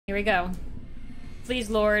Here we go. Please,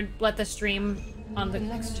 Lord, let the stream on the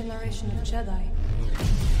next generation of Jedi.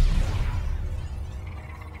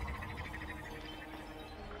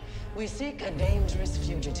 We seek a dangerous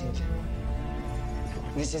fugitive.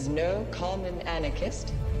 This is no common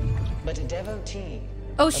anarchist, but a devotee.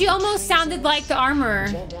 Oh, she almost sounded like the armorer.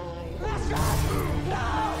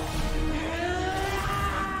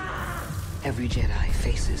 Every Jedi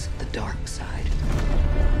faces the dark side.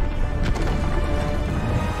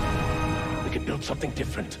 We could build something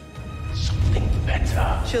different. Something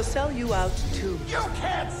better. She'll sell you out too. You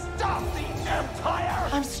can't stop the Empire!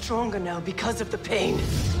 I'm stronger now because of the pain.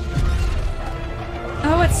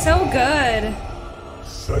 Oh, it's so good.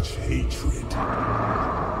 Such hatred.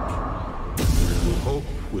 Hope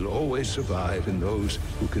will always survive in those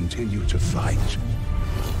who continue to fight.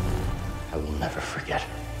 I will never forget.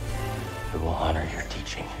 I will honor your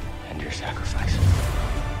teaching and your sacrifice.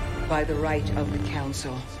 By the right of the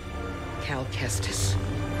Council, Cal Kestis.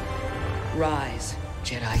 Rise,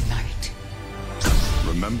 Jedi Knight.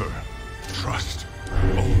 Remember, trust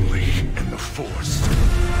only in the Force.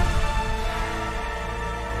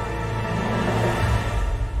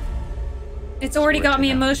 It's already got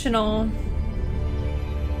me emotional.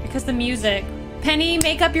 Because the music. Penny,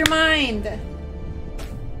 make up your mind!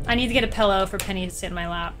 I need to get a pillow for Penny to sit in my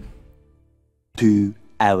lap. 2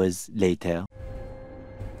 hours later.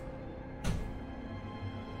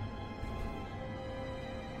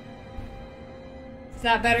 Is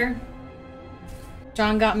that better?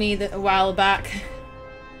 John got me a while back.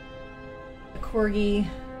 A corgi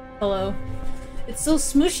pillow. It's so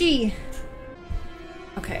smooshy.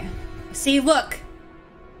 Okay. See, look.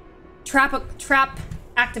 Trap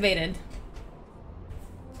activated.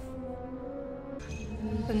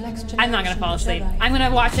 I'm not gonna fall asleep. I'm gonna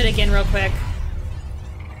watch it again real quick.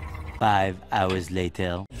 5 hours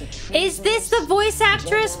later. Is this the voice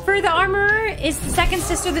actress for the armorer? Is the second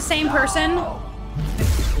sister the same person?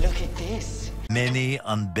 Look at this. Many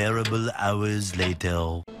unbearable hours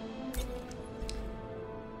later.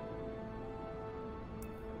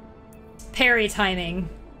 Parry timing.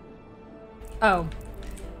 Oh.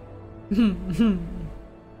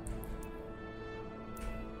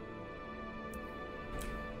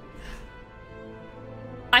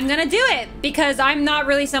 I'm gonna do it because I'm not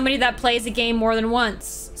really somebody that plays a game more than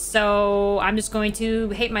once. So I'm just going to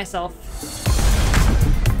hate myself.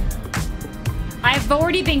 I've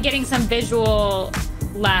already been getting some visual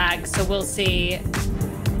lag, so we'll see.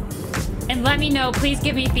 And let me know, please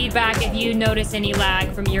give me feedback if you notice any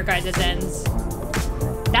lag from your guys' ends.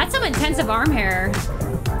 That's some intensive arm hair.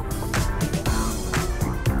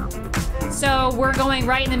 So we're going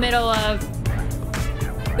right in the middle of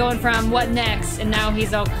going from what next, and now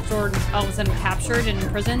he's all of a sudden captured and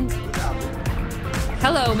imprisoned.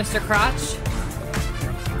 Hello, Mr. Crotch.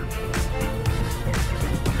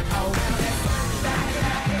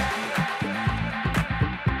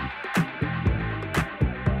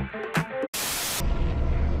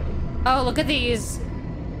 Oh, look at these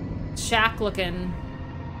shack looking.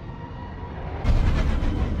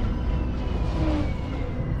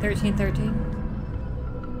 1313.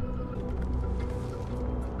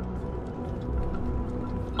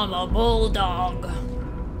 I'm a bulldog.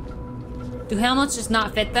 Do helmets just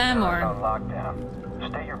not fit them, or? On lockdown.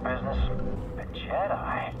 State your business. The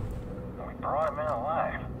Jedi. We brought him in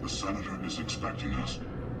alive. The Senator is expecting us.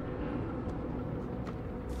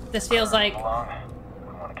 This feels like. We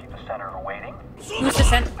want to keep the Senator waiting. Who's the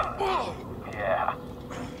Senator? Yeah.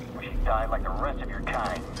 Wish you died like the rest of your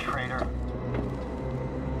kind, traitor.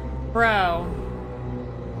 Bro.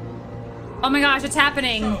 Oh my gosh, it's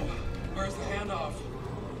happening. So, where's the handoff?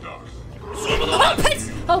 Oh, pitch!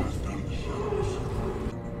 Oh.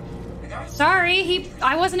 Sorry,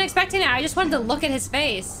 I wasn't expecting it. I just wanted to look at his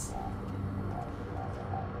face.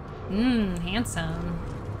 Handsome.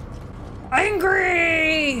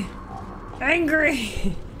 Angry!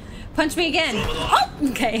 Angry! Punch me again. Oh,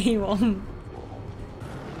 okay, he won't.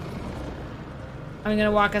 I'm gonna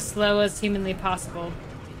walk as slow as humanly possible.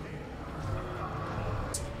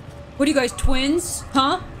 What are you guys, twins?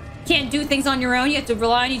 Huh? Can't do things on your own, you have to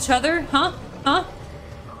rely on each other? Huh? Huh?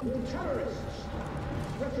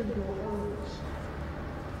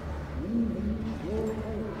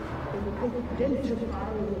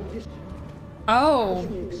 Oh.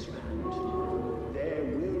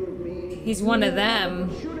 He's one of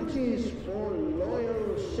them.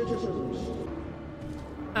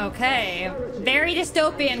 Okay. Very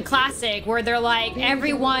dystopian classic where they're like,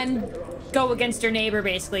 everyone go against your neighbor,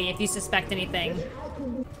 basically, if you suspect anything.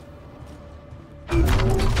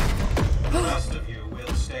 Most of you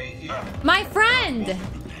will stay here. My friend!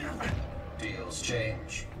 Deals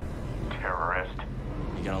change. terrorist.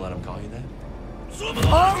 You gonna let him call you that?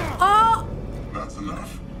 Oh! That's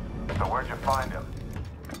enough. So where'd you find him?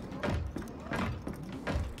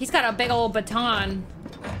 He's got a big old baton.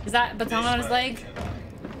 Is that baton on his leg?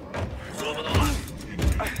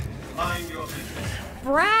 Mind your business.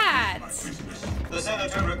 Brat! The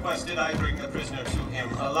senator requested I bring the prisoner to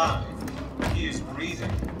him alive. He is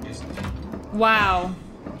breathing, isn't he? Wow.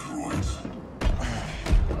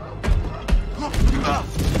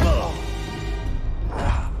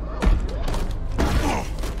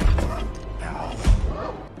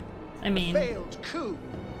 I mean, Failed coup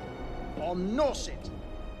or Norset.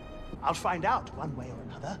 I'll find out one way or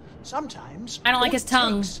another. Sometimes I don't like all his it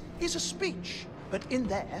tongue. takes is a speech, but in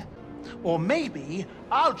there, or maybe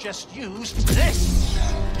I'll just use this.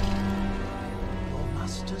 Your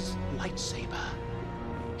master's lightsaber,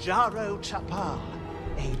 Jaro Tapar,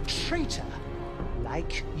 a traitor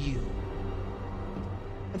like you.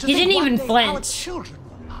 And to He think didn't one even day flinch. Our children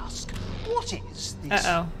will ask, what is this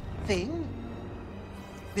thing?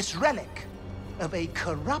 This relic of a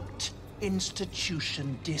corrupt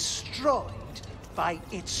institution destroyed by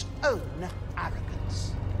its own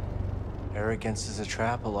arrogance. Arrogance is a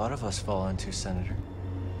trap a lot of us fall into, Senator.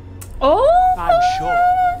 oh! I'm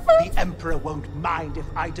sure the Emperor won't mind if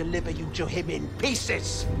I deliver you to him in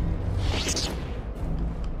pieces.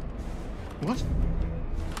 What?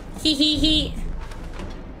 He.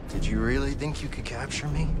 Did you really think you could capture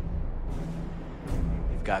me?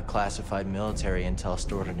 You've got classified military intel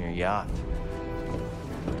stored on your yacht.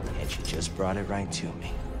 And you just brought it right to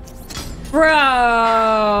me.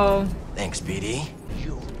 Bro! Thanks, BD.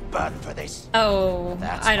 You'll burn for this. Oh,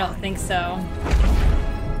 That's I don't fine. think so.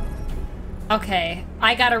 Okay,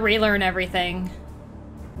 I gotta relearn everything.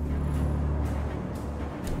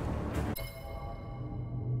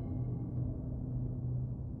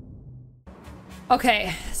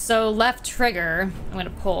 Okay, so left trigger, I'm gonna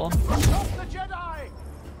pull. Stop the Jedi!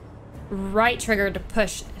 Right trigger to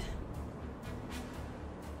push.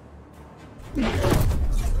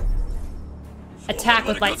 Attack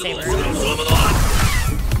with lightsaber.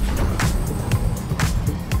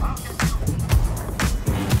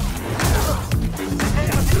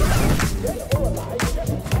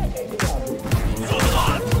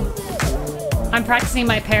 I'm practicing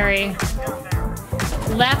my parry.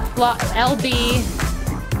 Left block LB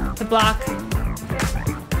to block.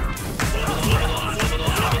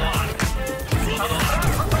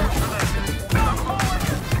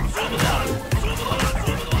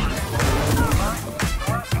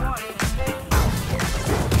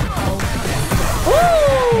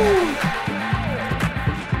 Ooh!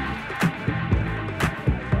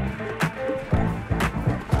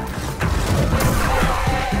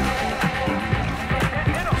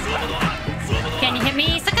 Can you hit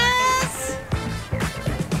me, suckers?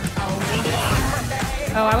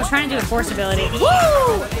 Oh, I was trying to do a force ability.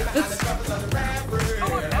 Woo! Oops.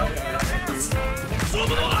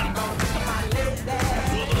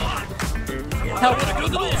 Help. I'm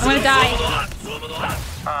gonna die.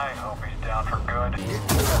 I hope he's down for good.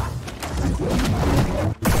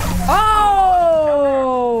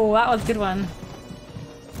 Oh! That was a good one.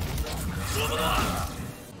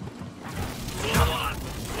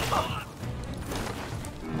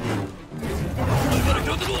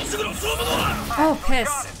 Oh, piss.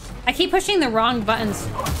 I keep pushing the wrong buttons.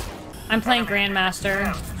 I'm playing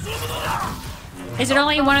Grandmaster. Is it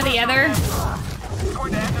only one or the other?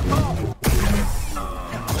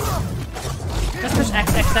 Let's push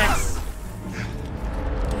XXX.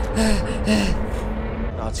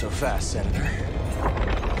 Not so fast, Senator.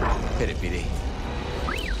 Hit it, BD.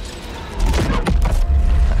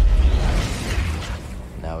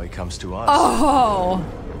 Now he comes to us. Oh!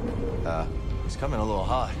 He's coming a little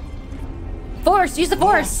hot. Force! Use the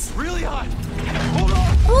force! Really hot! Hold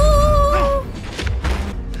on! Ooh!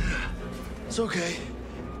 It's okay.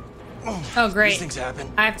 Oh, great. These things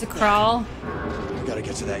happen. I have to crawl. We gotta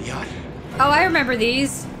get to that yacht. Oh, I remember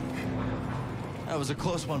these. That was a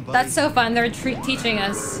close one, buddy. That's so fun. They're teaching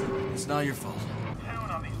us. It's not your fault.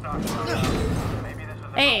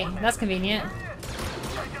 Hey, that's convenient.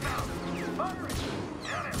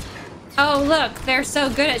 Oh, look. They're so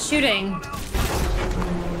good at shooting.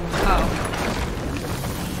 Oh.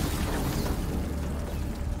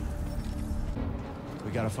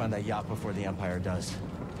 We gotta find that yacht before the Empire does.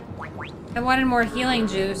 I wanted more healing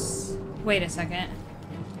juice. Wait a second.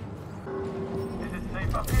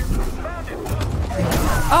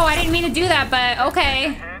 Oh, I didn't mean to do that, but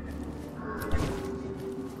okay.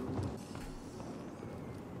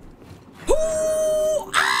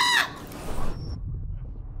 Ooh, ah!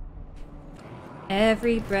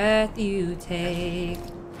 Every breath you take.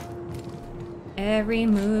 Every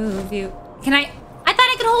move you... Can I thought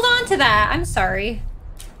I could hold on to that. I'm sorry.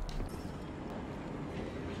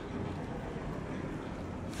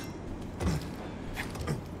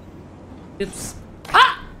 Oops.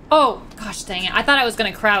 Ah! Oh, gosh dang it. I thought I was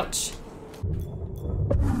gonna crouch.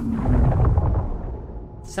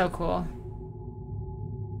 So cool.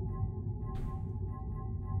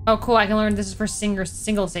 Oh, cool. I can learn this is for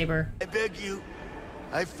single saber. I beg you.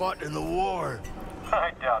 I fought in the war.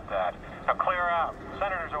 I doubt that. Now clear out.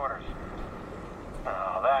 Senator's orders.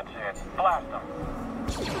 Oh, that's it. Blast them.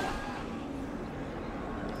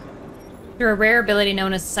 Through a rare ability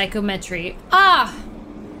known as psychometry. Ah!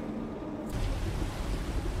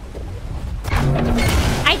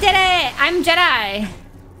 I did it! I'm Jedi!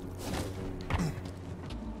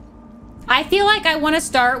 I feel like I want to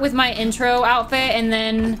start with my intro outfit and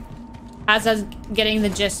then as I'm getting the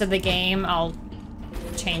gist of the game, I'll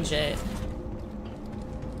change it.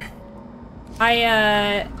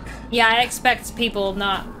 Yeah, I expect people,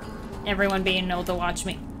 not everyone being able to watch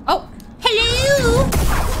me. Oh, hello!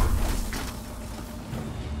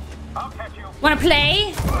 I'll catch you. Wanna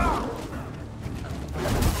play?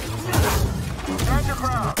 Stand your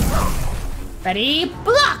ground. Ready,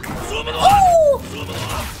 block! Oh!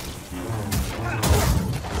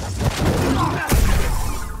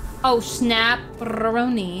 Oh, snap,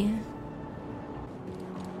 Roni.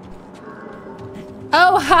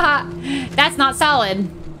 Oh, haha, that's not solid.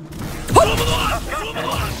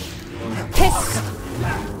 Piss.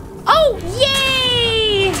 Oh,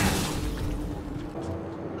 yay!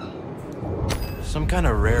 Some kind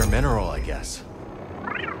of rare mineral, I guess.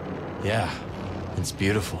 Yeah, it's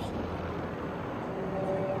beautiful.